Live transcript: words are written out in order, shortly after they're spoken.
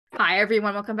Hi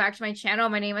everyone, welcome back to my channel.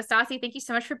 My name is Stassi. Thank you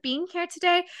so much for being here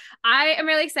today. I am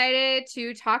really excited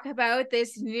to talk about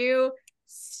this new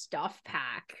stuff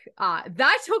pack.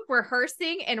 That took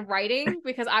rehearsing and writing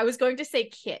because I was going to say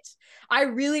kit. I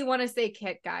really want to say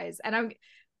kit, guys. And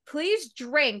please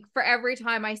drink for every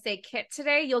time I say kit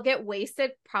today. You'll get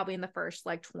wasted probably in the first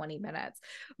like 20 minutes.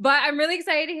 But I'm really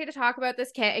excited here to talk about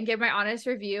this kit and give my honest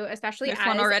review, especially There's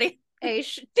one already.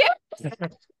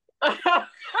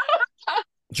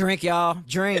 Drink, y'all.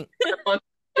 Drink.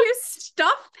 This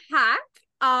stuff pack.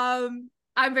 I'm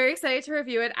very excited to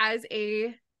review it as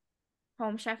a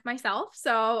home chef myself.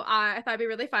 So I thought it'd be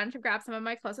really fun to grab some of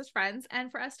my closest friends and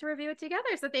for us to review it together.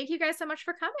 So thank you guys so much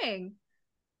for coming.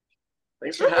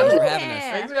 Thanks for having us.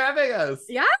 Thanks for having us.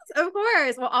 Yes, of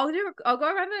course. Well, I'll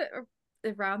go around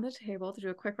the table to do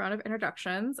a quick round of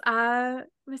introductions.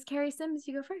 Miss Kaarysims,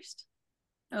 you go first.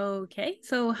 Okay.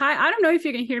 So hi, I don't know if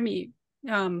you can hear me.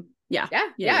 Yeah,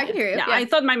 I can hear you. Yeah, I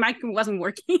thought my mic wasn't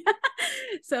working.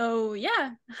 So yeah,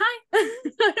 hi.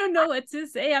 I don't know what to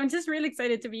say. I'm just really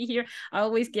excited to be here. I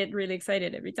always get really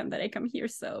excited every time that I come here.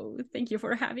 So thank you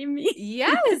for having me.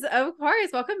 Yes, of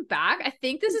course. Welcome back. I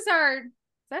think this is our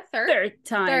third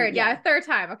time. Third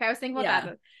time. Okay, I was thinking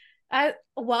about that.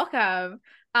 Welcome.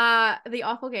 The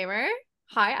awful gamer.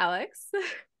 Hi, Alex.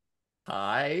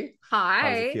 Hi.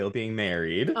 How's it feel being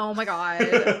married? Oh my god.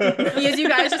 Because you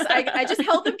guys I just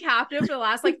held them captive for the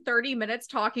last like 30 minutes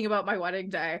talking about my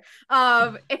wedding day.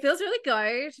 It feels really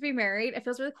good to be married. It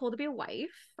feels really cool to be a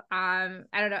wife. I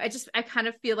don't know. I kind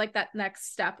of feel like that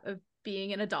next step of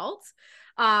being an adult.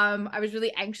 I was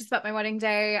really anxious about my wedding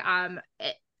day.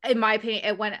 In my opinion,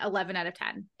 it went 11 out of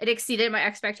 10. It exceeded my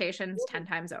expectations 10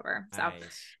 times over. So,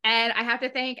 nice. And I have to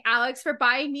thank Alex for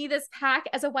buying me this pack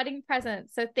as a wedding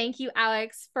present. So thank you,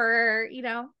 Alex, for,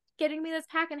 getting me this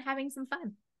pack and having some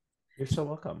fun. You're so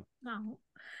welcome. No.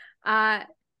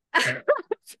 Changed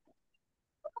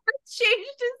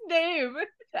his name.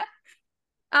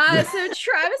 So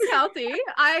Travis Kelty,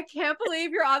 I can't believe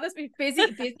you're on this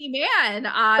busy man.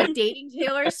 Dating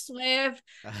Taylor Swift.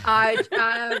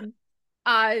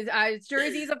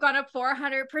 Jerseys have gone up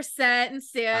 400% in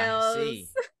sales.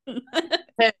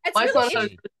 My son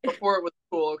said before it was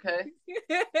cool, okay?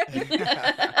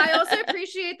 I also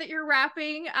appreciate that you're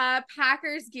wrapping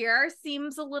Packers gear.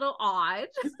 Seems a little odd.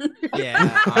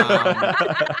 Yeah.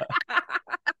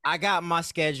 I got my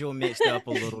schedule mixed up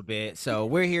a little bit. So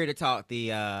we're here to talk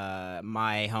the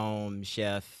my home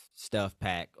chef stuff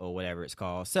pack or whatever it's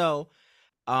called. So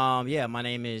my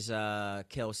name is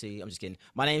Kelsey. I'm just kidding.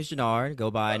 My name is Jannard.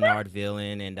 Go by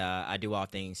Nardvillain, and I do all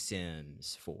things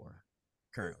Sims 4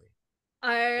 currently.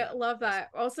 I love that.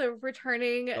 Also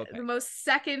returning the most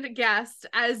second guest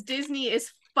as Disney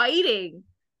is fighting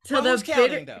to the who's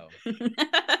counting though?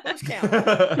 Who's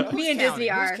counting? Me and Disney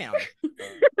are.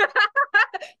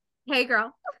 Hey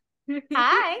girl.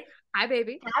 Hi. Hi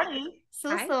baby. Howdy.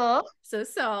 So.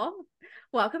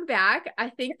 Welcome back. I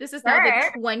think this is now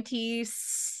the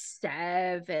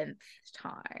 27th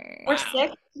time. Or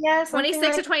 6, yeah.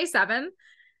 26 to 27.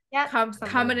 Yeah.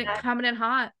 Coming in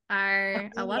hot. I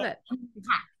love it.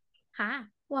 Hi.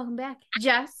 Welcome back.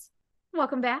 Jess,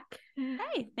 welcome back.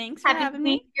 Hey, thanks for having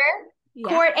me. Here.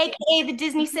 Court, aka the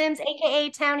Disney Sims, aka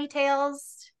Townie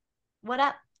Tales. What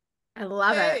up? I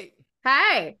love it.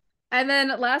 Hey. And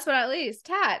then last but not least,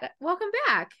 Tat, welcome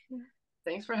back.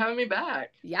 Thanks for having me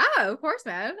back. Yeah, of course,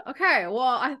 man. Okay,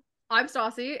 well, I'm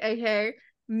Stassi, aka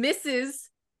Mrs.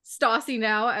 Stassi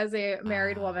now as a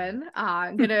married woman.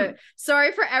 I'm gonna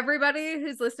sorry for everybody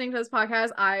who's listening to this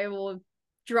podcast. I will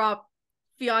drop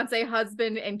fiance,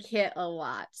 husband, and kit a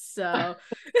lot. So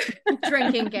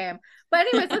drinking game. But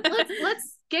anyways,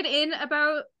 let's get in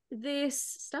about this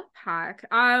stuff pack.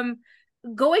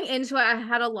 Going into it, I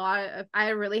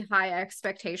had really high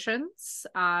expectations.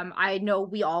 I know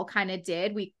we all kind of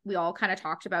did. We all kind of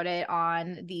talked about it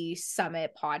on the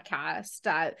Summit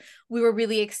podcast. We were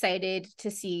really excited to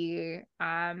see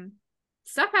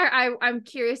stuff. I'm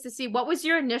curious to see, what was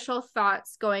your initial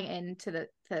thoughts going into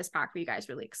this pack? Were you guys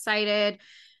really excited,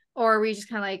 or were you just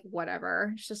kind of like,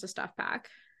 whatever, it's just a stuff pack?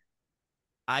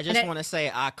 I just want to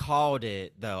say I called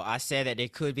it though. I said that they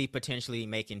could be potentially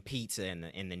making pizza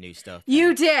in the new stuff.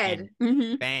 You did.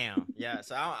 Bam. Yeah.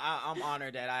 So I'm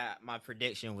honored that my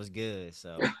prediction was good.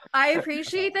 So I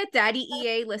appreciate that Daddy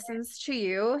EA listens to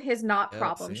you, his not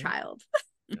problem child.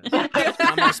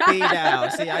 I'm on speed dial.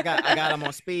 See, I got him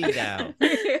on speed dial.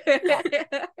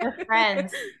 We're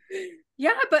friends.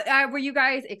 Yeah, but were you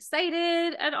guys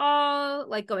excited at all,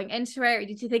 like going into it? Or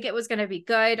did you think it was going to be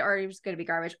good, or it was going to be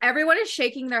garbage? Everyone is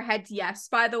shaking their heads yes,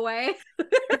 by the way.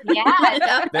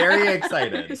 Yeah. Very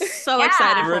excited. So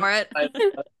excited for it.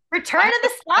 Return of the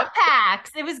stuff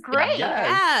packs. It was great.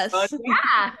 Yes.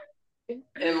 Yeah.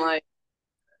 And like,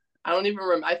 I don't even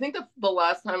remember. I think the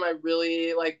last time I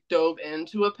really like dove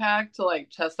into a pack to like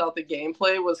test out the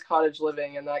gameplay was Cottage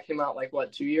Living, and that came out like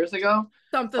what, 2 years ago?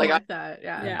 Something like that.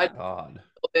 Yeah. Yeah. God.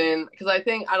 And because I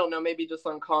think, I don't know, maybe just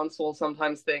on console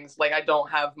sometimes things like I don't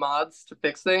have mods to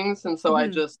fix things, and so I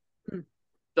Mhm. just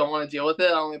don't want to deal with it.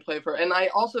 I only play for, and I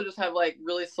also just have like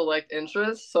really select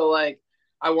interests. So like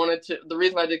the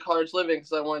reason I did Cottage Living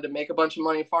because I wanted to make a bunch of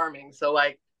money farming. So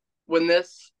like when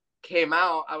this came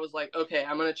out, I was like, okay,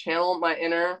 I'm gonna channel my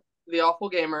inner the awful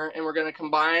gamer, and we're gonna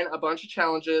combine a bunch of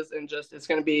challenges, and just it's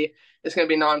gonna be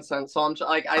nonsense. So I'm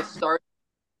like, I start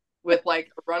with like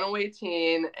a runaway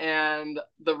teen and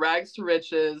the rags to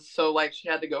riches. So like she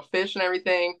had to go fish and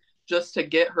everything just to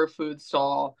get her food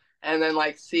stall, and then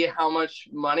like see how much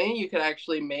money you could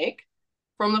actually make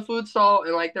from the food stall.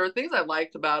 And like there were things I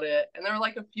liked about it, and there were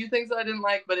like a few things I didn't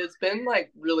like, but it's been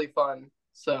like really fun.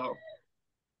 So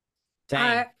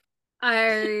Dang.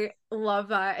 I love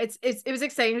that. It was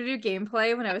exciting to do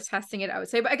gameplay when I was testing it, I would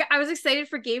say, but I was excited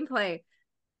for gameplay.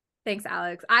 Thanks,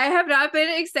 Alex. I have not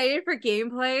been excited for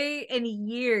gameplay in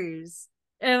years.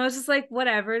 And I was just like,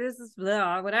 whatever, this is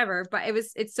blah, whatever. But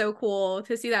it's so cool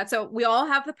to see that. So we all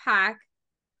have the pack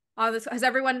on this. Has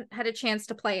everyone had a chance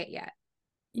to play it yet?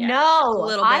 Yeah, No, a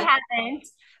little I bit. haven't.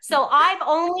 So I've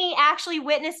only actually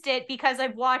witnessed it because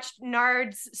I've watched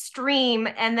Nard's stream,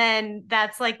 and then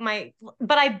that's like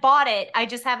but I bought it. I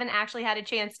just haven't actually had a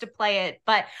chance to play it.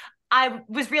 But I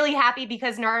was really happy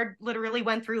because Nard literally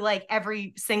went through like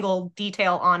every single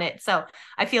detail on it. So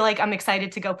I feel like I'm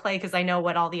excited to go play because I know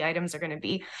what all the items are going to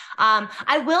be.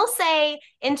 I will say,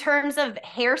 in terms of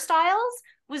hairstyles,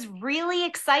 was really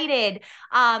excited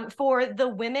for the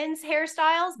women's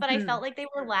hairstyles, but I felt like they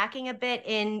were lacking a bit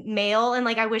in male, and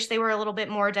like I wish they were a little bit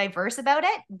more diverse about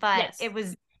it. But Yes. it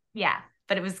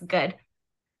was good.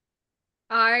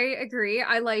 I agree.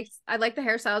 I like the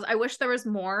hairstyles. I wish there was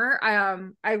more.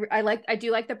 I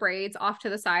do like the braids off to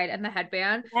the side and the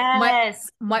headband. Yes.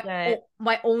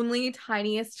 My only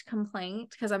tiniest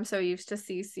complaint, because I'm so used to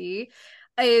CC,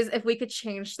 is if we could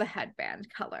change the headband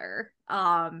color.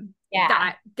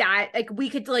 Yeah. That we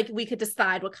could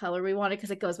decide what color we wanted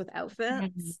because it goes with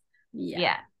outfits.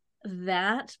 Yeah.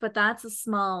 But that's a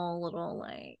small little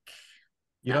like.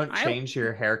 You don't change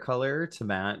your hair color to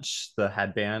match the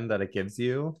headband that it gives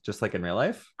you, just like in real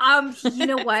life? You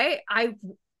know what?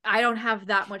 I don't have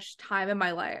that much time in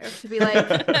my life to be like,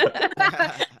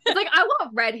 it's like, I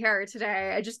want red hair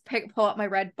today. I just pull up my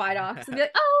red Bidox and be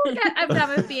like, oh yeah, I'm done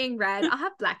with being red. I'll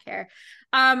have black hair.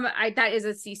 That is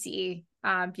a CC.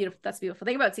 Beautiful. That's the beautiful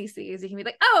thing about CC is you can be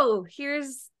like, oh,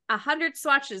 here's 100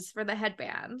 swatches for the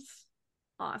headbands.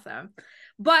 Awesome.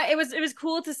 But it was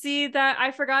cool to see that. I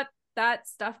forgot that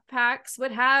stuff packs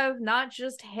would have not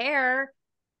just hair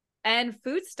and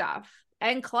food stuff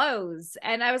and clothes.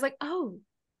 And I was like, oh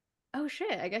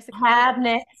shit, I guess the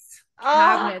Cabinets.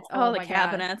 Oh the my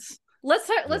cabinets. God.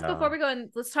 Let's before we go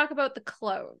in, let's talk about the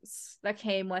clothes that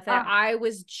came with it. I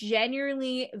was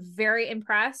genuinely very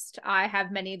impressed. I have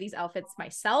many of these outfits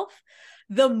myself.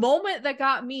 The moment that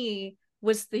got me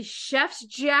was the chef's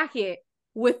jacket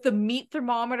with the meat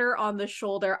thermometer on the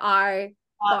shoulder. I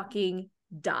fucking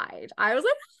died. I was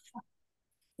like,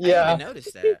 I didn't even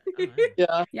notice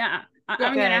that. Yeah.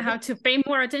 I'm gonna have to pay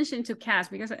more attention to Cass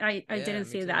because I didn't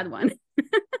see that one.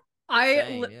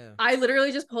 I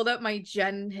literally just pulled up my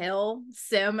Jen Hill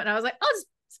sim and I was like, I'll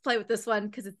just play with this one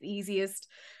because it's the easiest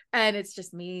and it's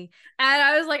just me. And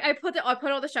I was like, I put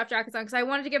all the chef jackets on because I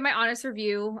wanted to give my honest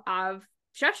review of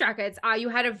chef jackets. You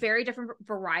had a very different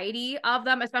variety of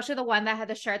them, especially the one that had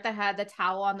the shirt that had the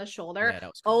towel on the shoulder. Yeah, that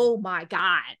was cool. Oh my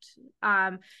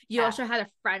God. You also had a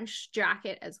French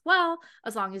jacket as well,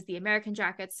 as long as the American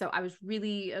jackets. So I was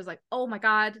like, oh my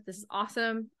God, this is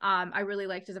awesome. I really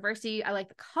liked the diversity. I like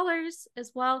the colors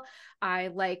as well. I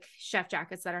like chef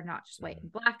jackets that are not just white and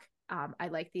black. I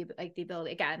like the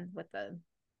ability again with the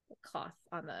cloth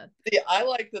on the. See, I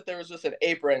like that there was just an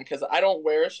apron because I don't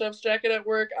wear a chef's jacket at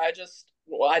work. I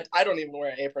don't even wear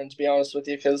an apron, to be honest with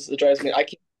you, because it drives me. I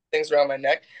keep things around my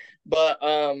neck, but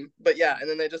yeah. And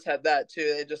then they just had that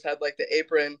too. They just had like the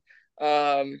apron.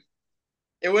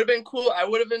 It would have been cool. I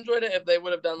would have enjoyed it if they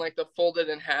would have done like the folded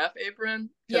in half apron.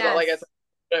 Yes. Like I said,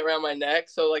 it around my neck,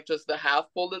 so like just the half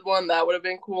folded one that would have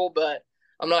been cool. But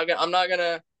I'm not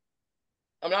gonna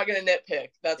nitpick.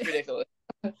 That's ridiculous.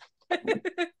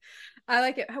 I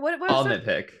like it. I'll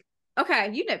nitpick.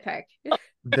 Okay, you nitpick.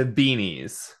 The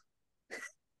beanies.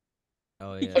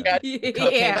 Oh yeah. Okay.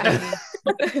 Yeah.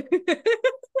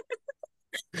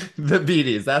 The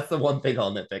beanies. That's the one thing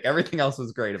I'll nitpick. Everything else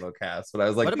was great about Cass, but I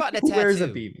was like, What about the who wears a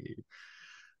tattoo?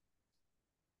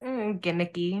 beanie?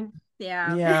 Gimmicky.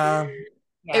 Yeah. Yeah.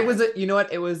 Yeah. It was you know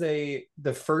what? It was the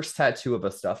first tattoo of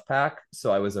a stuff pack,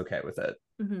 so I was okay with it.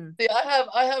 See,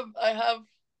 I have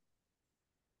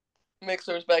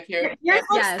mixers back here. Yours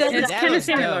looks Yes. good. It's That kind of looks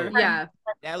similar. dope. Yeah.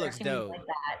 That looks dope. Like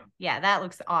that. Yeah, that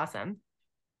looks awesome.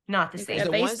 Not the Yeah, same.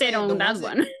 the they ones stayed that- the on that ones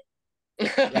that- one.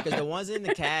 Yeah, because the ones in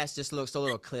the cast just look so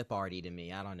little clip arty to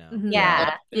me. I don't know.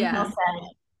 Yeah. Yeah. Well said.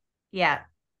 Yeah.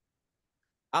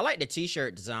 I like the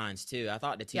t-shirt designs too. I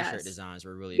thought the t-shirt Yes. designs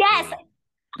were really Yes. cool.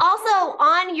 Also,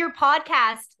 on your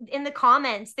podcast, in the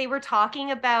comments, they were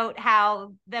talking about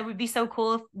how that would be so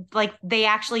cool if like they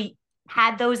actually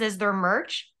had those as their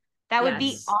merch. That would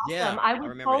be Yes. awesome. Yeah, I I would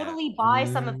remember that. totally buy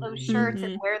some of those shirts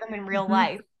and wear them in real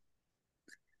life.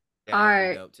 Yeah, that would be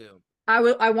Alright. dope too.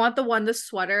 I want the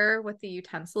sweater with the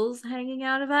utensils hanging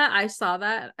out of it. I saw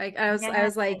that. I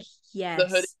was like, yes.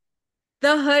 hoodie.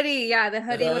 The hoodie, yeah, the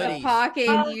hoodie with the hoodies. pocket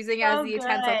Oh, using so as the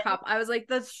utensil good. cup. I was like,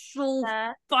 that's so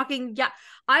fucking yeah.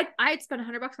 I'd spend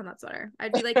 $100 on that sweater.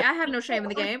 I'd be like, I have no shame in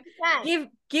the game. 100%.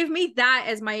 Give me that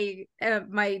as my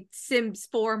my Sims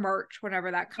 4 merch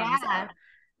whenever that comes Yeah. out.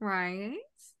 Right?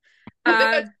 I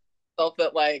think I felt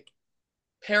that like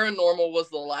Paranormal was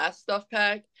the last stuff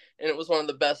pack, and it was one of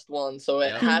the best ones. So it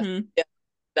Yep. has to get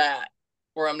that,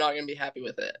 or I'm not gonna be happy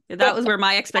with it. That was where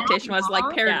my expectation was.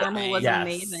 Like Yeah. Paranormal was Yes.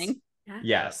 amazing.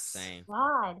 Yes. Same.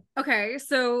 God. Okay,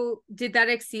 so did that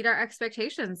exceed our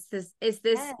expectations? Is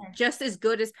this Yeah. just as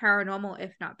good as Paranormal,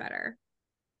 if not better?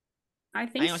 I I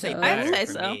think ain't gonna so. say I better would say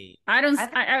for so. me.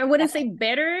 I wouldn't say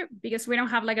better because we don't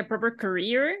have like a proper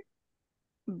career,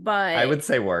 but I would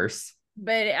say worse.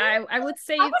 I would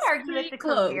say I would it's argue pretty it's a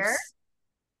close. career.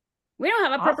 We don't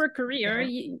have a proper Awesome. career.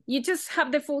 You just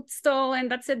have the food stall and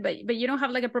that's it. But you don't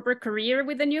have like a proper career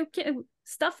with the new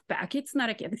stuff pack. It's not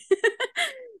a kid,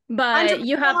 but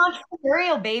you have.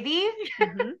 entrepreneurial, baby.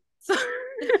 Mhm. So,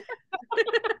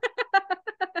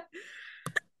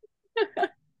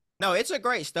 No, it's a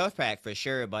great stuff pack for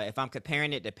sure. But if I'm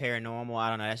comparing it to Paranormal, I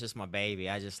don't know. That's just my baby.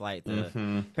 I just like the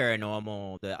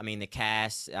Paranormal. The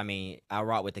cast. I mean, I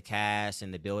rock with the cast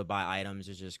and the build by items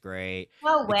is just great.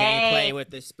 No The way. gameplay with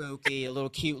the spooky, little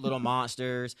cute little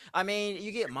monsters. I mean,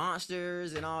 you get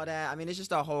monsters and all that. I mean, it's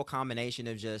just a whole combination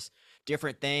of just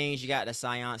different things. You got the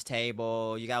science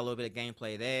table. You got a little bit of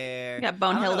gameplay there. You got I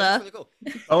don't know, Bonehilda. it's really cool.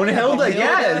 Bonehilda,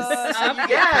 yes. So you get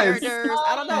Yes. characters.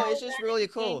 I don't know. It's just really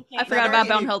cool. I forgot about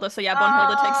Bonehilda. So yeah,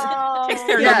 Bonehilda takes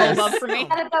Paranormal Yes. love for me.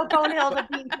 Forgot about Bonehilda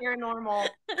being Paranormal.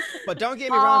 But don't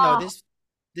get me wrong though.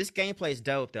 This gameplay is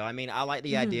dope though. I mean, I like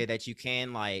the Mhm. idea that you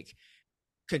can like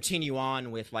continue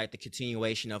on with like the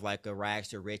continuation of like a rags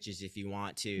to riches if you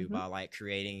want to by like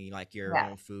creating like your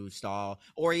own food stall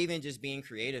or even just being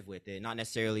creative with it, not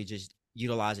necessarily just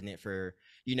utilizing it for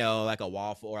like a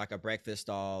waffle or like a breakfast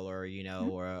stall or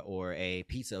or a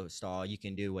pizza stall. You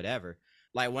can do whatever.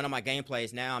 Like one of my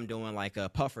gameplays now, I'm doing like a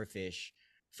puffer fish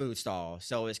food stall,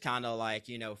 so it's kind of like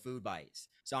food bites.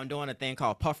 So I'm doing a thing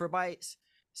called puffer bites.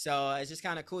 So it's just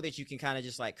kind of cool that you can kind of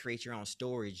just like create your own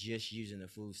story just using the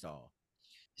food stall.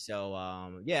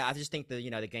 So yeah, I just think the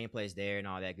the gameplay is there and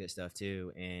all that good stuff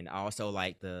too. And I also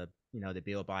like the the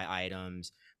build by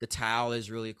items. The tile is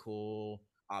really cool.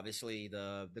 Obviously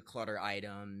the clutter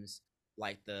items,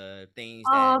 like the things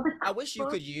that I wish you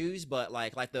could use, but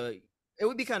like it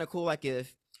would be kind of cool like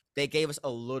if they gave us a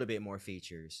little bit more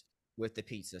features with the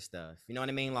pizza stuff. You know what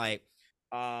I mean? Like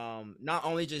not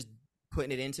only just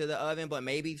putting it into the oven, but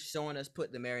maybe showing us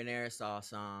put the marinara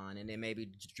sauce on and then maybe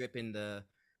dripping the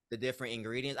different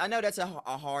ingredients. I know that's a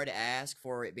hard ask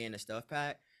for it being a stuff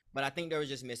pack, but I think there was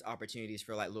just missed opportunities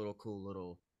for like little cool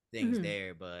little things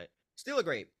there. But still I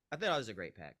thought it was a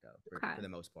great pack though for the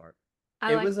most part.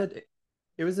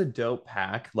 It was a dope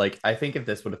pack. Like I think if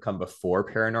this would have come before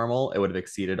Paranormal, it would have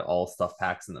exceeded all stuff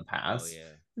packs in the past. Oh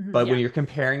yeah. But when you're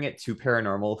comparing it to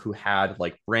Paranormal, who had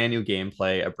like brand new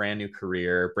gameplay, a brand new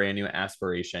career, brand new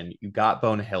aspiration, you got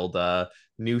Bonehilda,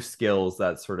 new skills,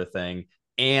 that sort of thing,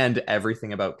 and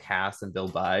everything about Cass and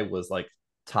Build By was like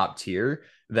top tier,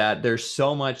 that there's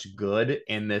so much good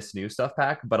in this new stuff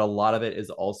pack, but a lot of it is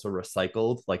also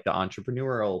recycled, like the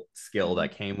entrepreneurial skill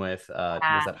that came with was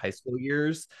that high school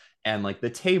years, and like the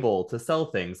table to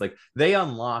sell things. Like they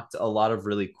unlocked a lot of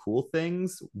really cool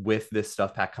things with this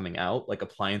stuff pack coming out, like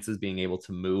appliances being able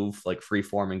to move like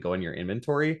freeform and go in your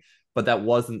inventory, but that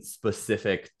wasn't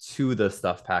specific to the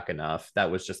stuff pack enough.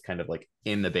 That was just kind of like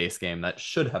in the base game that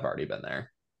should have already been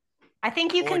there. I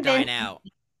think you Or convinced dine out.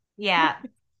 Yeah.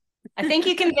 I think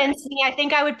you convinced me. I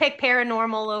think I would pick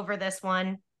Paranormal over this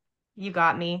one. You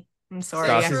got me. I'm sorry.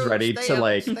 Stassi's ready Stay to up,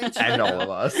 like stay true. end all of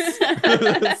us. So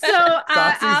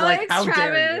Stassi's like, Alex, how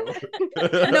dare Travis,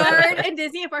 you? Nard, and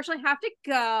Disney unfortunately have to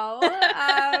go.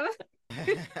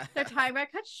 Their time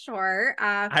got cut short.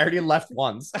 I already left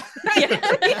once.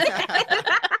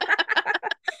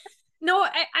 No,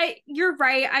 you're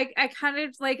right. I kind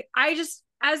of like, I just,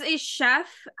 as a chef,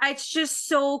 it's just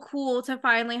so cool to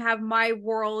finally have my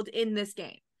world in this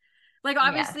game. Like,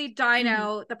 obviously,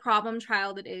 Dino, the problem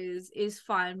child it is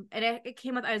fun, and it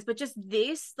came with items, but just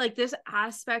this, like, this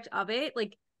aspect of it,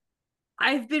 like,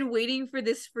 I've been waiting for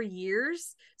this for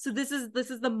years. So this is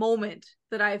the moment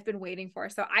that I've been waiting for.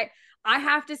 So I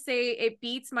have to say it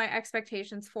beats my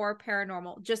expectations for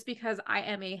paranormal, just because I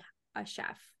am a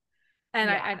chef,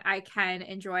 and I can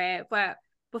enjoy it. But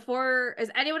before, does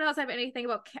anyone else have anything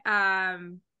about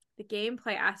the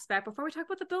gameplay aspect before we talk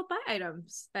about the build buy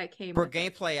items that came For with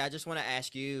it? gameplay, I just want to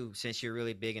ask you, since you're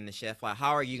really big in the chef, like,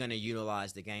 how are you going to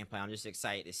utilize the gameplay? I'm just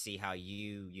excited to see how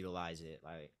you utilize it.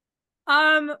 Like,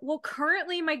 Well,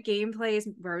 currently my gameplay is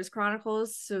Rose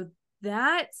Chronicles, so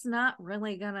that's not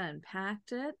really gonna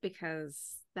impact it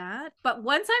but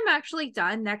once I'm actually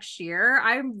done next year,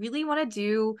 I really want to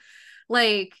do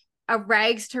like a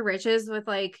rags to riches with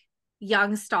like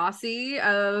young Stassi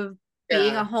of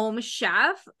being a home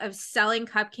chef, of selling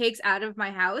cupcakes out of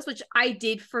my house, which I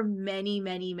did for many,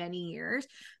 many, many years,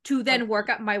 to then work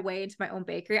up my way into my own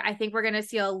bakery. I think we're going to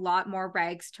see a lot more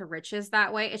rags to riches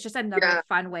that way. It's just another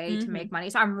fun way to make money.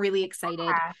 So I'm really excited.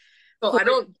 So I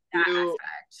don't do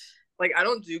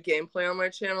gameplay on my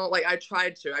channel. Like, I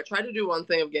tried to do one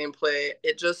thing of gameplay.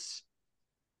 It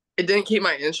didn't keep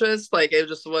my interest. Like, it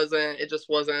wasn't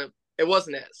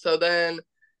it. So then,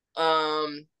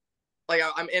 like,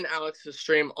 I'm in Alex's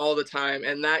stream all the time,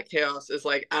 and that chaos is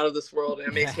like out of this world, and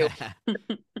it makes me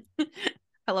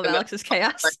I love Alex's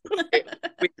chaos.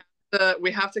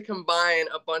 we have to combine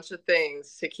a bunch of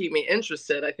things to keep me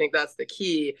interested. I think that's the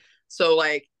key. So,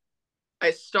 like,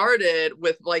 I started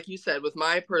with, like you said, with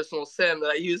my personal sim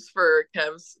that I use for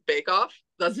Kev's Bake Off.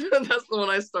 That's the one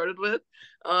I started with.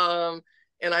 And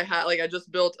I just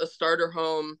built a starter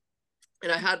home,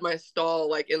 and I had my stall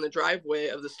like in the driveway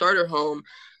of the starter home.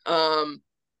 And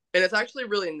it's actually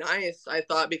really nice, I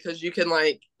thought, because you can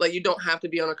like you don't have to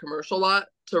be on a commercial lot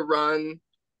to run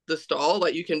the stall.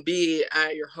 Like, you can be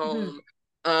at your home.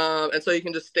 And so you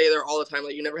can just stay there all the time.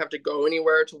 Like, you never have to go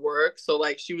anywhere to work. So,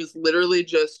 like, she was literally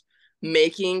just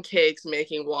making cakes,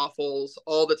 making waffles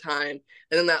all the time.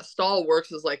 And then that stall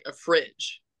works as like a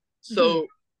fridge. So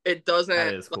it doesn't,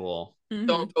 that is cool.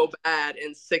 Don't go bad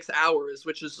in 6 hours,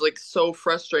 which is like so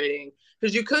frustrating,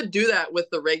 because you could do that with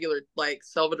the regular like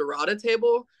Salvadorada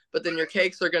table, but then your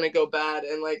cakes are going to go bad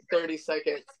in like 30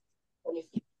 seconds.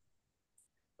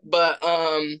 But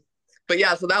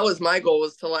yeah, so that was my goal,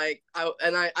 was to like, I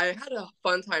had a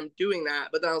fun time doing that.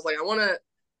 But then I was like,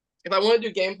 if I want to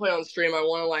do gameplay on stream, I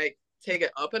want to like take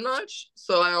it up a notch.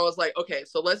 So I was like, okay,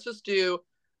 so let's just do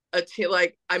a teen.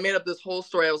 Like, I made up this whole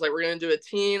story. I was like, we're gonna do a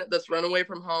teen that's run away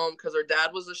from home because her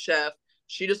dad was a chef.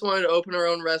 She just wanted to open her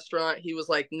own restaurant. He was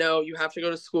like, no, you have to go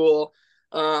to school.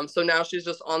 So now she's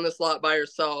just on this lot by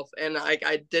herself, and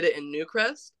I did it in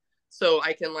Newcrest, so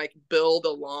I can like build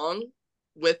along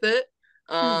with it.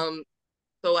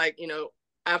 So, like, you know,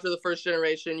 after the first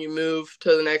generation, you move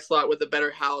to the next lot with a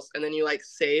better house, and then you like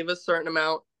save a certain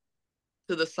amount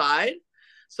to the side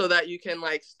so that you can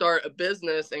like start a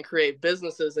business and create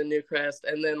businesses in Newcrest.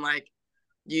 And then like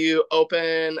you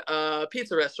open a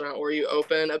pizza restaurant, or you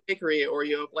open a bakery, or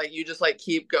you just like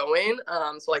keep going.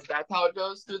 So like that's how it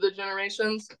goes through the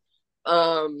generations.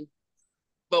 But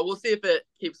we'll see if it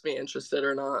keeps me interested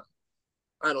or not.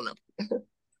 I don't know.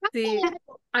 See,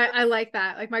 I like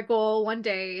that. Like, my goal one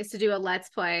day is to do a let's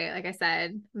play, like I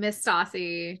said, Miss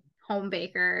Stassi, home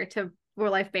baker, to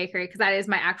Real Life Bakery, because that is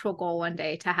my actual goal one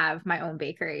day, to have my own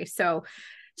bakery. So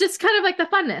just kind of like the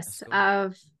funness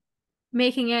of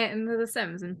making it into The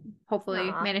Sims and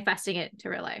hopefully manifesting it to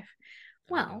real life.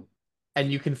 Well,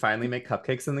 and you can finally make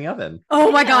cupcakes in the oven.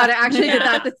 Oh my god, I actually did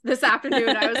that this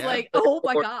afternoon. I was like, oh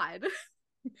my god,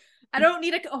 I don't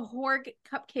need a Horg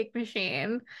cupcake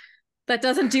machine that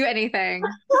doesn't do anything.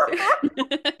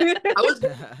 I was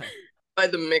by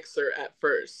the mixer at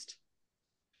first,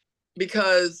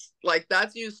 because like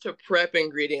that's used to prep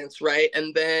ingredients, right?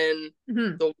 And then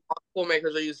the waffle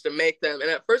makers are used to make them. And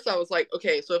at first I was like,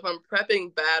 okay, so if I'm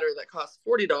prepping batter that costs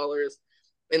 $40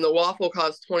 and the waffle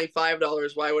costs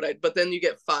 $25, why would I? But then you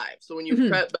get 5. So when you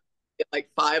prep, you get like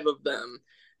 5 of them,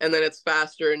 and then it's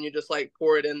faster, and you just like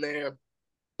pour it in there,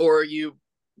 or you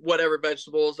whatever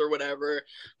vegetables or whatever.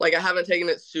 Like, I haven't taken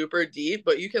it super deep,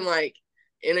 but you can like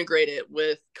integrate it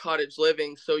with cottage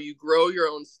living, so you grow your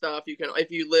own stuff. You can,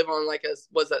 if you live on like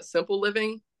was that simple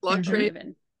living block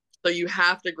trade, so you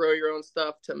have to grow your own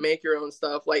stuff to make your own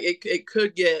stuff. Like it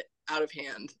could get out of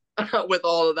hand with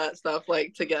all of that stuff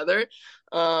like together,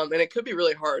 and it could be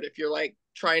really hard if you're like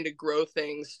trying to grow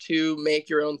things to make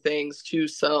your own things to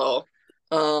sell.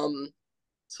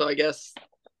 So I guess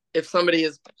if somebody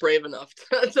is brave enough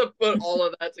to put all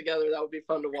of that together, that would be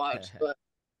fun to watch, but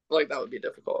like that would be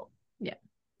difficult. Yeah.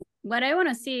 What I want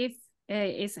to see if,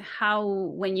 is how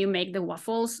when you make the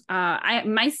waffles,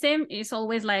 my sim is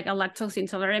always like a lactose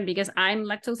intolerant because I'm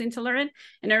lactose intolerant.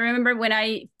 And I remember when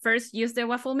I first used the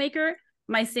waffle maker,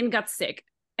 my sim got sick.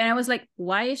 And I was like,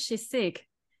 why is she sick?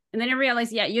 And then I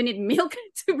realized, yeah, you need milk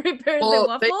to prepare the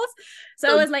waffles.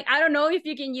 So I was like, I don't know if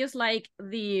you can use like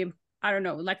the, I don't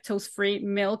know, lactose-free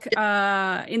milk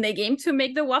in the game to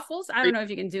make the waffles. I don't know if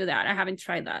you can do that. I haven't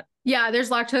tried that. Yeah, there's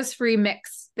lactose-free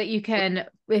mix that you can,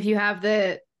 if you have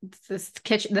the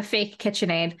fake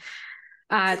KitchenAid.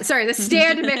 Sorry, the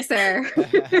stand mixer.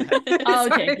 Oh,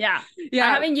 okay, yeah. I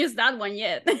haven't used that one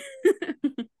yet.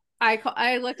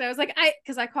 I looked, I was like,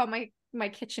 because I called my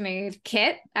KitchenAid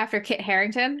Kit after Kit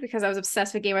Harington because I was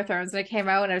obsessed with Game of Thrones and it came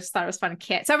out and I just thought it was fun.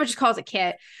 Kit. So everyone just calls it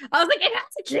Kit. I was like, it has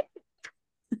a Kit.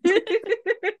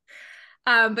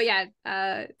 But yeah,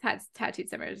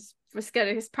 Tattooedsimmer was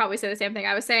gonna probably say the same thing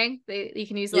I was saying. You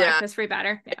can use the lactose-free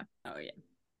batter. Yeah. Oh yeah.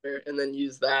 And then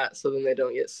use that so then they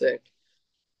don't get sick.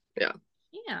 Yeah.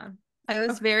 Yeah. I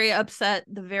was very upset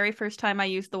the very first time I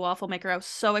used the waffle maker. I was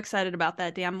so excited about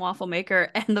that damn waffle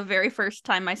maker, and the very first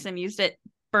time my sim used it,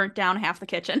 burnt down half the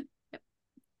kitchen.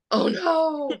 Oh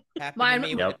no! Mine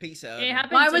with the pizza oven.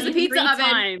 Mine was the pizza oven.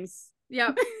 Times.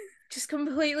 Yep. Just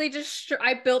completely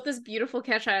I built this beautiful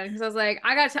kitchen because I was like,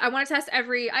 I want to test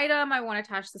every item. I want to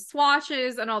test the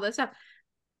swatches and all this stuff.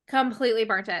 Completely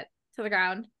burnt it to the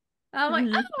ground. I'm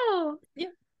like, oh, yeah.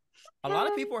 A lot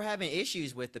of people are having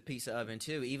issues with the pizza oven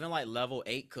too. Even like level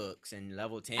 8 cooks and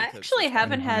level 10 cooks. I actually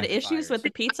haven't had issues with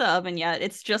the pizza oven yet.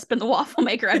 It's just been the waffle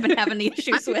maker I've been having the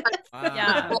issues with.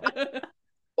 Yeah.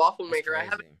 Waffle maker. I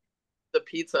haven't the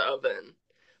pizza oven,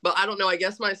 but I don't know. I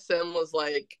guess my sim was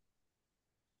like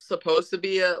supposed to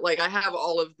be I have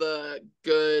all of the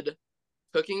good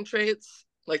cooking traits.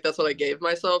 Like that's what I gave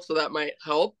myself, so that might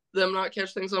help them not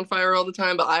catch things on fire all the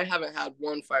time. But I haven't had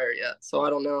one fire yet, so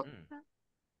I don't know.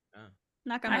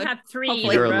 Not gonna. I had 3.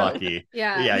 Hopefully. You're lucky.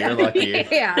 Yeah, you're lucky.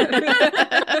 Yeah.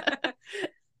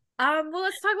 Well,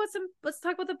 let's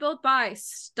talk about the build by.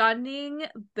 Stunning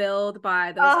build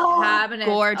by. Those cabinets.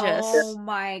 Gorgeous. Oh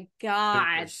my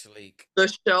god. Sleek.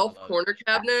 The shelf corner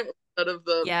cabinet instead of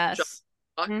the yes.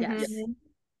 Yes.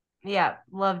 Yeah,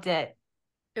 loved it.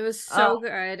 It was so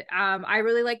good. I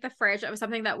really like the fridge. It was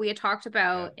something that we had talked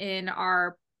about in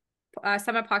our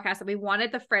Summit podcast, that we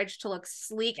wanted the fridge to look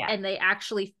sleek and they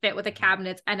actually fit with the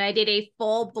cabinets. And I did a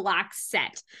full black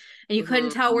set and you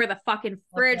couldn't tell where the fucking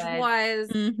fridge was.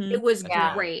 It was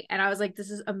great. And I was like, this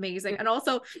is amazing. And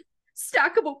also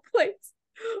stackable plates.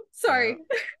 Sorry.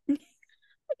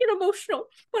 I get emotional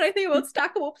when I think about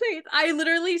stackable plates. I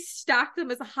literally stacked them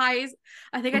as high as,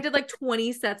 I think I did like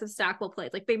 20 sets of stackable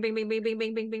plates, like bing, bing, bing, bing, bing,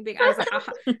 bing, bing, bing, bing. I was like,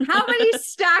 how many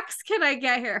stacks can I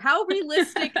get here? How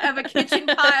realistic of a kitchen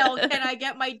pile can I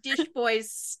get my dish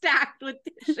boys stacked with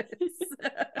dishes?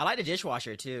 I like the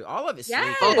dishwasher too. All of it's sleek.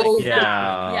 Oh,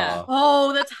 Yeah.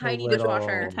 Oh, the tiny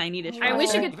dishwasher. The tiny dishwasher. I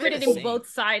wish you could put it in Same. both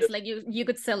sides. Like you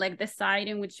could select the side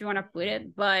in which you want to put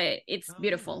it, but it's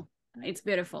beautiful. It's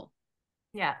beautiful.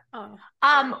 Yeah. Oh.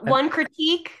 One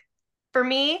critique for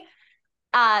me.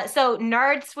 So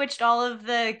Nard switched all of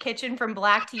the kitchen from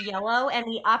black to yellow, and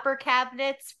the upper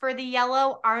cabinets for the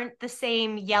yellow aren't the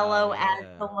same yellow as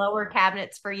the lower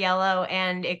cabinets for yellow,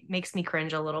 and it makes me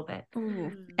cringe a little bit.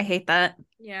 Ooh, I hate that.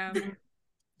 Yeah.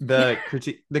 The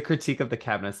critique of the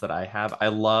cabinets that I have, I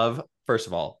love, first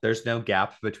of all, there's no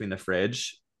gap between the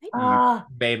fridge. You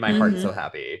made my heart so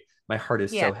happy. My heart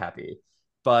is so happy.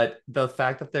 But the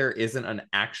fact that there isn't an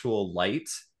actual light,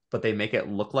 but they make it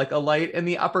look like a light in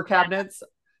the upper cabinets,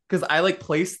 because I like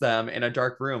placed them in a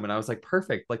dark room and I was like,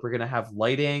 perfect. Like we're going to have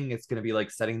lighting. It's going to be like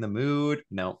setting the mood.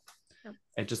 No,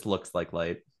 it just looks like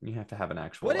light. You have to have an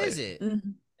actual light. What is it?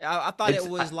 I thought it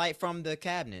was light from the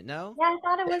cabinet. No? Yeah, I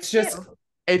thought it was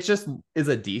it just is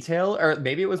a detail, or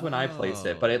maybe it was when I placed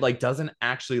it, but it like doesn't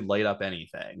actually light up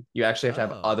anything. You actually have to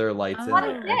have other lights in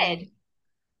there. It did.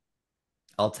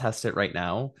 I'll test it right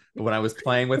now. But when I was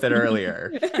playing with it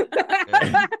earlier,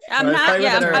 I'm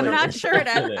not sure.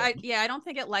 I don't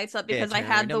think it lights up because I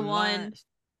had the one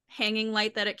hanging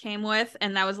light that it came with,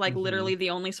 and that was like literally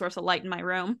the only source of light in my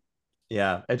room.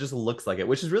 Yeah, it just looks like it,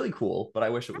 which is really cool, but I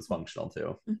wish it was functional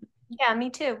too. Yeah, me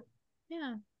too.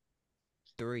 Yeah.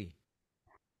 3.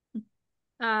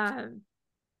 I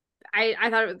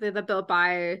thought the build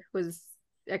by was,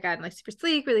 again, like super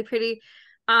sleek, really pretty.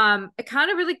 It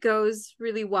kind of really goes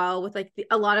really well with like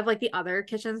a lot of like the other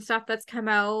kitchen stuff that's come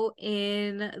out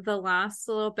in the last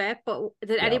little bit. But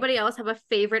did anybody else have a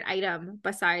favorite item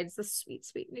besides the sweet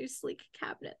new sleek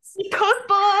cabinets?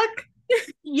 Cookbook.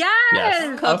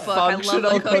 Yes. Cookbook. I love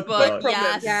the cookbook.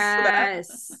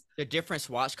 Yes. The different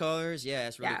swatch colors, yeah,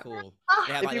 it's really cool.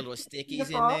 They have like little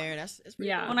stickies in there. That's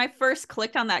pretty cool. When I first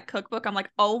clicked on that cookbook, I'm like,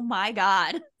 oh my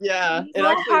god. Yeah, it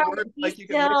actually worked. Like you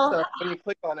can mix stuff when you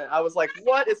click on it. I was like,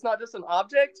 what? It's not just an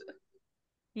object?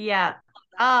 Yeah.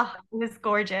 Oh, it was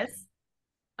gorgeous.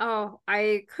 Oh,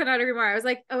 I could not agree more. I was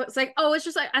like, oh, it's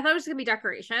just like, I thought it was gonna be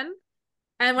decoration.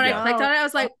 And when I clicked on it, I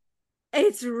was like,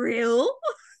 it's real.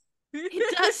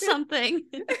 It does something.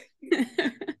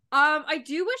 I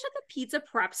do wish that the pizza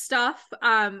prep stuff,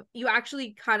 you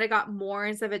actually kind of got more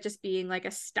instead of it just being like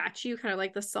a statue, kind of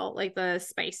like the salt, like the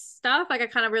spice stuff. Like I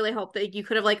kind of really hope that you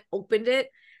could have like opened it.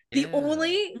 The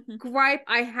only gripe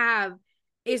I have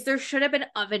is there should have been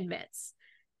oven mitts.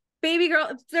 Baby girl,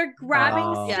 they're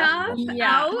grabbing stuff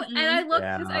out, and I looked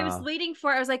because I was waiting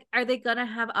for it. I was like, are they gonna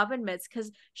have oven mitts? Because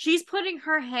she's putting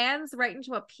her hands right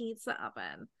into a pizza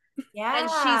oven. Yeah, and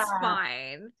she's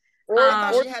fine.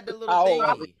 I thought she had the little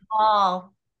thingy.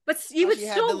 But you would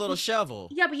still have the little shovel.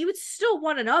 Yeah, but you would still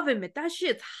want an oven mitt. That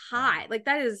shit's hot. Like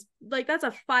that's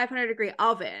a 500-degree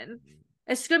oven.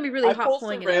 It's gonna be really hot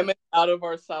pulling ceramic out of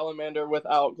our salamander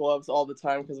without gloves all the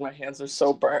time because my hands are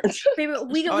so burnt. Baby,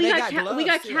 we got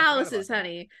calluses,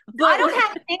 honey. But I don't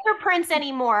have fingerprints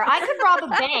anymore. I could rob a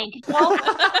bank.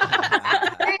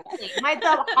 Seriously,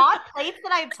 the hot plates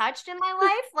that I've touched in my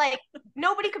life, like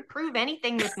nobody could prove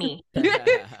anything with me.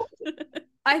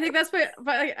 I think that's my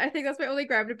only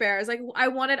grab to bear is like I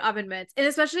wanted oven mitts, and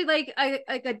especially like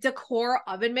a decor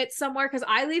oven mitt somewhere because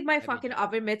I leave my fucking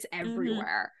oven mitts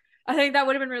everywhere. I think that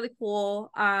would have been really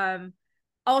cool.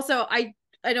 Also, I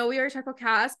know we already talked about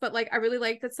cast, but like I really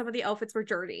like that some of the outfits were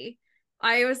dirty.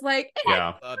 I was like, it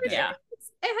had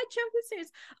jumpsuits.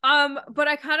 But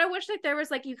I kind of wish like there was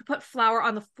like you could put flour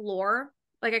on the floor.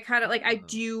 Like I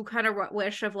do kind of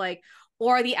wish of like,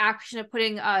 or the action of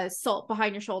putting salt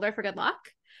behind your shoulder for good luck.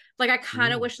 Like I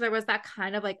kind of wish there was that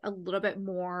kind of like a little bit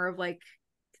more of like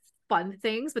fun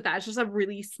things, but that's just a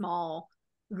really small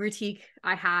critique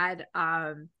I had.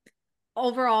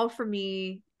 Overall for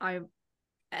me, I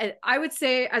would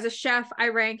say as a chef, I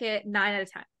rank it 9 out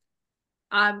of 10.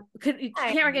 You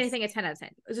can't rank anything at 10 out of 10.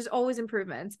 There's always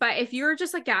improvements. But if you're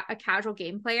just like a casual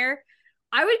game player,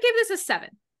 I would give this a 7.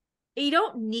 You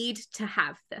don't need to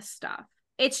have this stuff.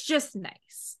 It's just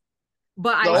nice.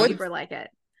 But I super like it.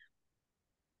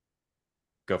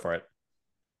 Go for it.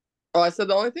 Oh, I said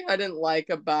the only thing I didn't like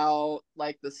about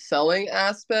like the selling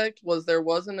aspect was there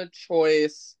wasn't a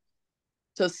choice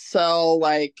to sell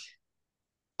like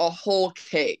a whole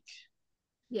cake.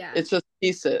 Yeah. It's just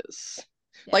pieces.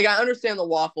 Yeah. Like I understand the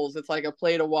waffles. It's like a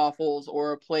plate of waffles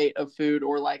or a plate of food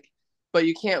or like, but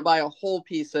you can't buy a whole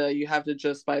pizza. You have to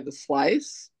just buy the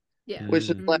slice. Yeah. Which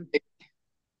is like,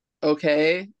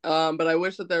 okay. But I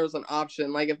wish that there was an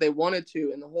option. Like if they wanted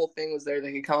to and the whole thing was there,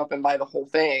 they could come up and buy the whole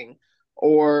thing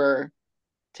or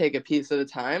take a piece at a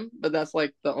time. But that's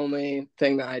like the only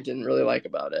thing that I didn't really like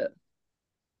about it.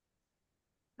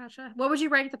 Gotcha. What would you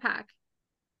rank the pack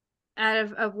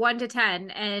out of 1 to 10?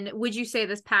 And would you say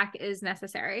this pack is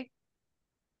necessary?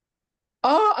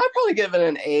 I'd probably give it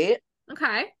an 8.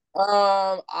 Okay.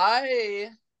 I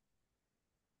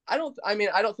don't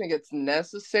think it's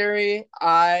necessary.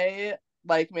 I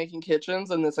like making kitchens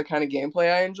and it's a kind of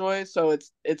gameplay I enjoy, so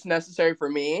it's necessary for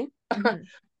me. Mm-hmm.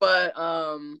 But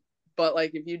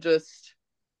like if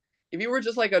you were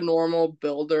just like a normal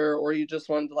builder or you just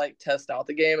wanted to like test out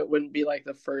the game, it wouldn't be like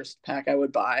the first pack I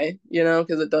would buy,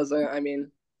 because it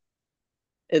doesn't,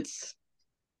 it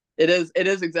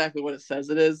is exactly what it says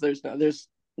it is. There's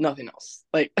nothing else.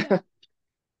 Like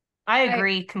I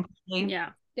agree completely.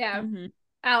 Yeah. Mm-hmm.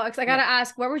 Alex, I gotta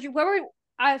ask,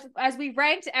 as we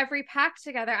ranked every pack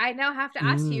together, I now have to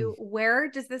ask you, where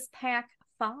does this pack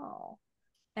fall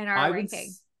in our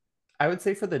ranking? I would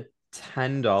say for the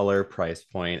 $10 price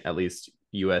point, at least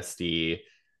USD,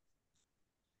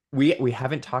 we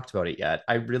haven't talked about it yet.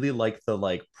 I really like the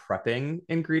like prepping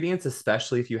ingredients,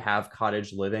 especially if you have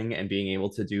cottage living and being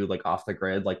able to do like off the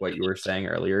grid, like what you were saying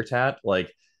earlier, Tat.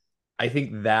 Like I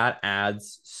think that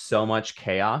adds so much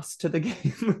chaos to the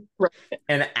game. Right.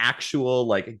 And actual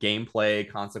like gameplay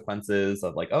consequences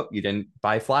of like, oh, you didn't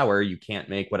buy flour, you can't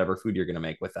make whatever food you're gonna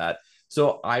make with that.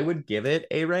 So I would give it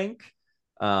a rank.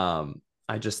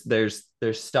 there's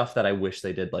stuff that I wish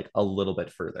they did like a little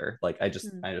bit further. Like I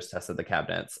just tested the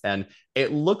cabinets and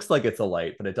it looks like it's a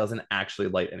light, but it doesn't actually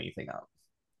light anything up.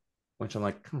 Which I'm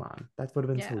like, come on, that would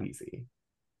have been so easy.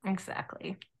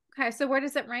 Exactly. Okay, so where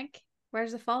does it rank? Where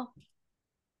does it fall?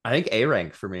 I think A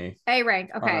rank for me. A rank.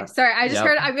 Okay. Sorry, I just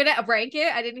heard I'm gonna rank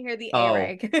it. I didn't hear the A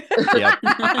rank. Yep.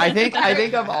 I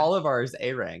think of all of ours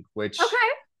A rank, which okay.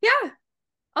 Yeah.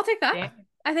 I'll take that. Yeah.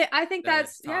 I think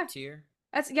that's top tier.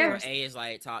 That's So A is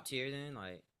like top tier then,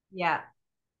 like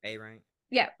A rank.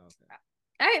 Yeah.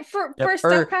 Okay. For a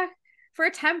stuff pack for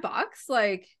 $10,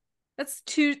 like that's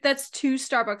two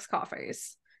Starbucks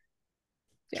coffees.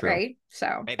 True. Right.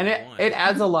 So and it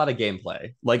adds a lot of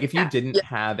gameplay. Like if you didn't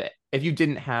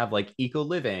have like eco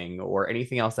living or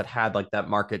anything else that had like that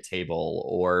market table,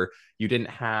 or you didn't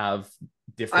have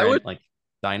different like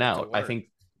dine out, I think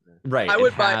I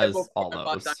would buy it all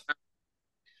those.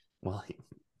 Well,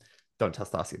 don't tell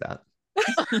Stassi that.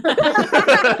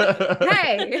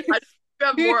 Hey, I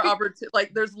have more opportunity.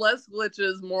 Like there's less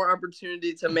glitches, more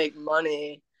opportunity to make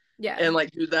money. Yeah, and like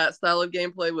do that style of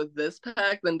gameplay with this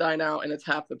pack than dine out, and it's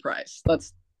half the price.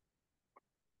 That's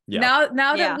now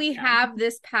that we have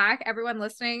this pack, everyone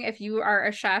listening, if you are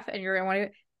a chef and you're gonna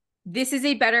want to, this is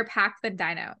a better pack than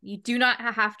dine out. You do not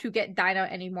have to get dine out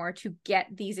anymore to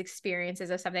get these experiences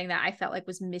of something that I felt like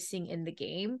was missing in the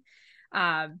game.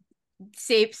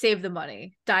 Save the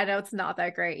money. Dine out's not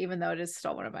that great, even though it is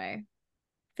still one of my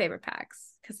favorite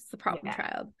packs because it's the problem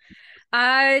child.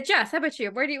 Jess, how about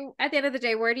you? Where do you, at the end of the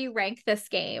day, where do you rank this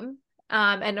game?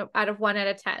 And out of 1 out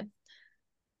of 10?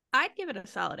 I'd give it a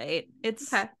solid 8.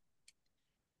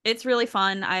 It's really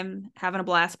fun. I'm having a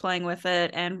blast playing with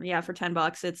it, and for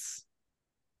 $10, it's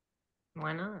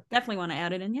why not? Definitely want to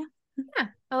add it in. Yeah,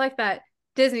 I like that.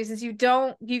 Disney, since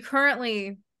you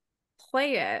currently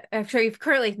play it. Actually, you've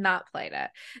currently not played it.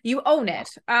 You own it.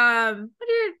 I've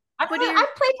played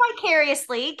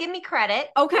vicariously. Give me credit.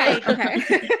 Okay.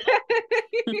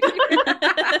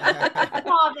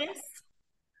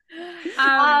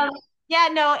 Yeah,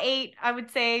 no, 8. I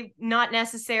would say not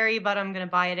necessary, but I'm gonna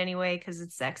buy it anyway because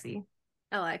it's sexy.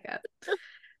 I like it.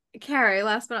 Carrie,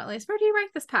 last but not least, where do you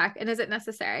rank this pack, and is it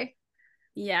necessary?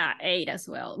 Yeah, 8 as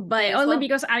well, but only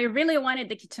because I really wanted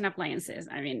the kitchen appliances.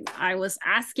 I mean, I was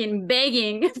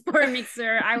begging for a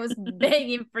mixer. I was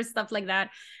begging for stuff like that.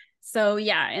 So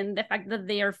yeah, and the fact that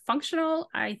they are functional,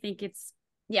 I think it's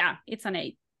an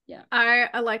 8. Yeah,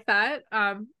 I like that.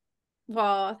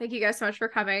 Well, thank you guys so much for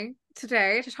coming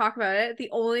today to talk about it. The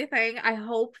only thing I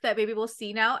hope that maybe we'll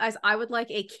see now, as I would like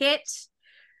a kit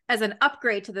as an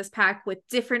upgrade to this pack with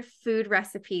different food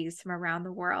recipes from around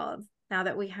the world. Now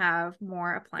that we have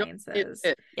more appliances.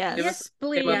 Yes,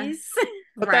 please.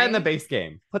 Put that in the base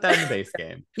game.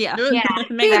 Yeah. Do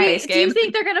you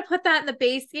think they're gonna put that in the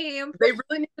base game? They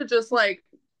really need to just like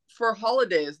for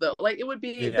holidays though. Like it would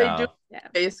be they do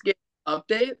base game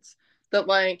updates that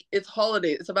like it's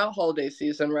holiday. It's about holiday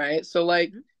season, right? So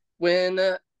like when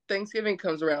Thanksgiving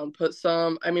comes around, put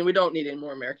some. I mean, we don't need any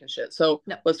more American shit. So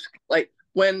let's like.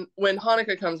 When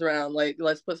Hanukkah comes around, like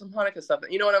let's put some Hanukkah stuff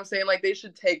in. You know what I'm saying? Like they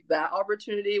should take that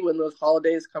opportunity when those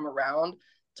holidays come around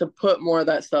to put more of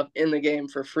that stuff in the game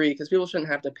for free, because people shouldn't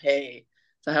have to pay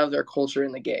to have their culture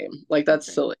in the game. Like that's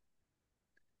silly.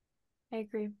 I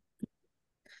agree.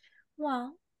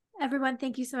 Well, everyone,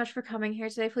 thank you so much for coming here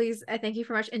today. Please, I thank you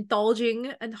for much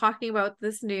indulging and talking about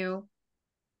this new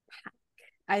pack.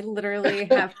 I literally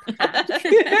have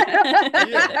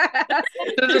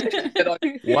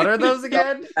What are those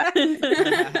again?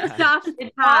 Soft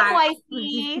pack.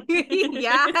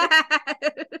 Yeah.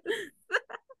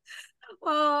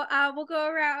 Well, we'll go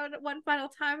around one final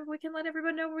time. We can let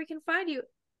everyone know where we can find you.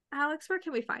 Alex, where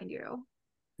can we find you?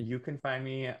 You can find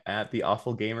me at the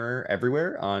Awful Gaymer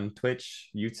everywhere on Twitch,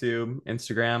 YouTube,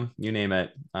 Instagram, you name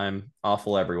it. I'm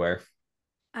awful everywhere.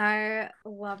 I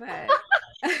love it.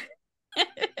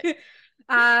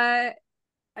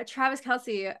 Travis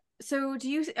Kelsey, so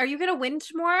are you gonna win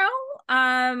tomorrow,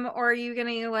 or are you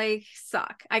gonna like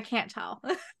suck? I can't tell.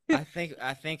 I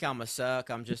think I'm a suck.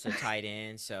 I'm just a tight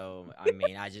end, so I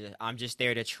mean I'm just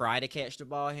there to try to catch the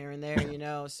ball here and there,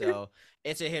 so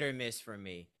it's a hit or miss for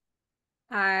me.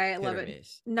 I love it.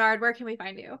 Miss. Nard, where can we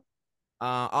find you?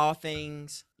 All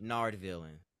things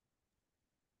Nardvillain.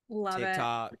 Love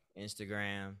TikTok,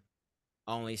 Instagram,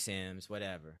 Only Sims,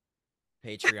 whatever.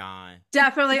 Patreon.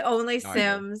 Definitely Only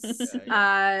Sims. Who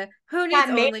needs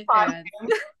OnlyFans?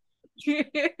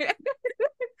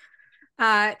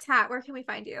 Tat, where can we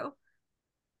find you?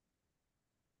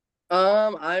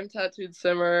 I'm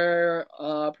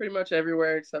Tattooedsimmer, pretty much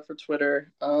everywhere except for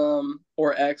Twitter,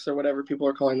 or X or whatever people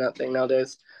are calling that thing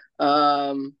nowadays.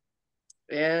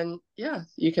 And yeah,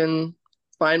 you can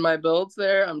find my builds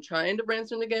there. I'm trying to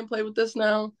brainstorm the gameplay with this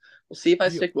now. We'll see if I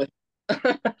stick with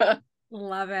it.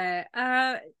 Love it.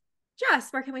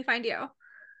 Jess, where can we find you?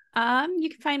 You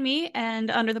can find me and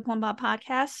under the Plumbob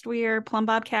podcast. We are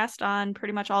Plumbobcast on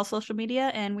pretty much all social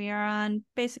media, and we are on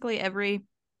basically every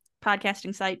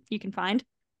podcasting site you can find.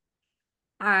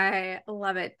 I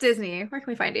love it. Disney, where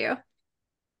can we find you?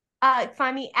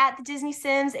 Find me at the Disney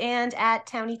Sims and at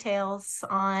Townie Tales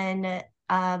on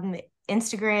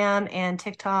Instagram and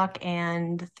TikTok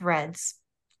and Threads.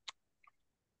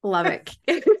 Love it.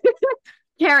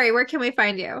 Carrie, where can we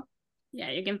find you?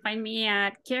 Yeah, you can find me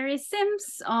at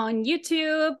Kaarysims on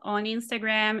YouTube, on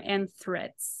Instagram, and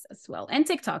Threads as well, and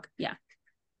TikTok. Yeah.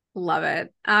 Love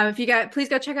it. If you got, please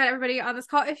go check out everybody on this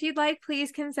call. If you'd like,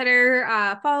 please consider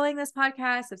following this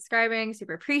podcast, subscribing.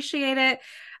 Super appreciate it.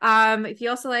 If you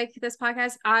also like this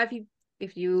podcast,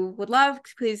 if you would love,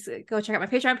 please go check out my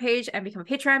Patreon page and become a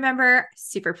Patreon member.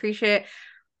 Super appreciate it.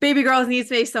 Baby girls needs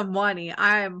to make some money.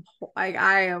 I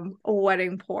am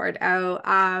wedding poured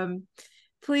out.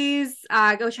 Please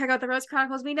go check out the Rose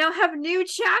Chronicles. We now have new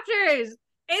chapters.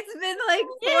 It's been like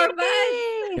 4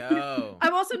 months. Go.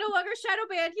 I'm also no longer shadow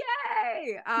banned.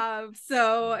 Yay!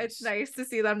 So Nice. it's nice to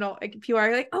see them. Not like people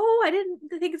are like, oh, I didn't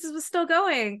think this was still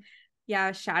going.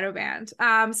 Yeah, shadow banned.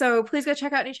 So please go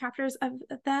check out new chapters of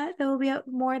that. There will be out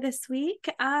more this week.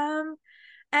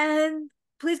 And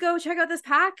please go check out this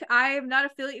pack. I am not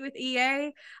affiliated with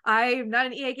EA. I'm not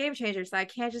an EA game changer, so I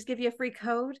can't just give you a free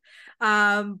code.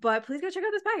 But please go check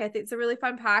out this pack. I think it's a really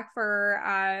fun pack for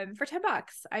 $10.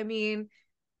 I mean,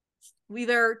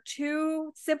 either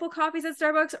 2 simple coffees at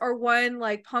Starbucks or 1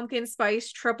 like pumpkin spice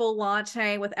triple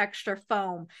latte with extra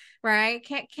foam, right?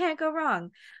 Can't go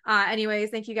wrong. Anyways,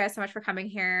 thank you guys so much for coming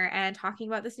here and talking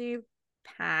about this new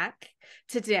pack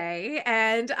today.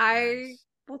 And I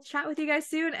will chat with you guys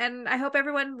soon. And I hope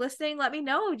everyone listening, let me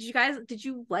know. Did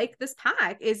you like this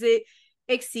pack? Is it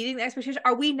exceeding the expectation?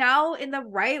 Are we now in the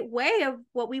right way of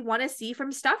what we want to see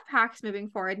from stuff packs moving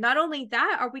forward? Not only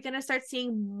that, are we going to start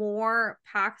seeing more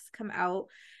packs come out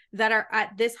that are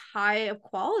at this high of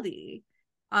quality?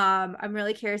 I'm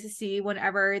really curious to see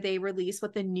whenever they release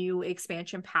what the new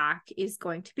expansion pack is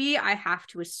going to be. I have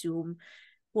to assume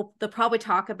they'll probably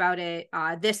talk about it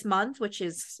this month, which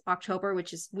is October,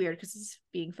 which is weird because it's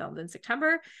being filmed in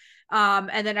September.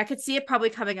 And then I could see it probably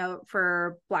coming out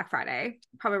for Black Friday,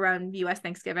 probably around US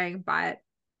Thanksgiving, but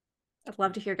I'd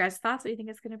love to hear guys' thoughts. What do you think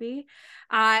it's going to be?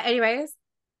 Anyways,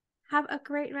 have a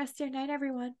great rest of your night,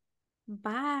 everyone.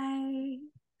 Bye.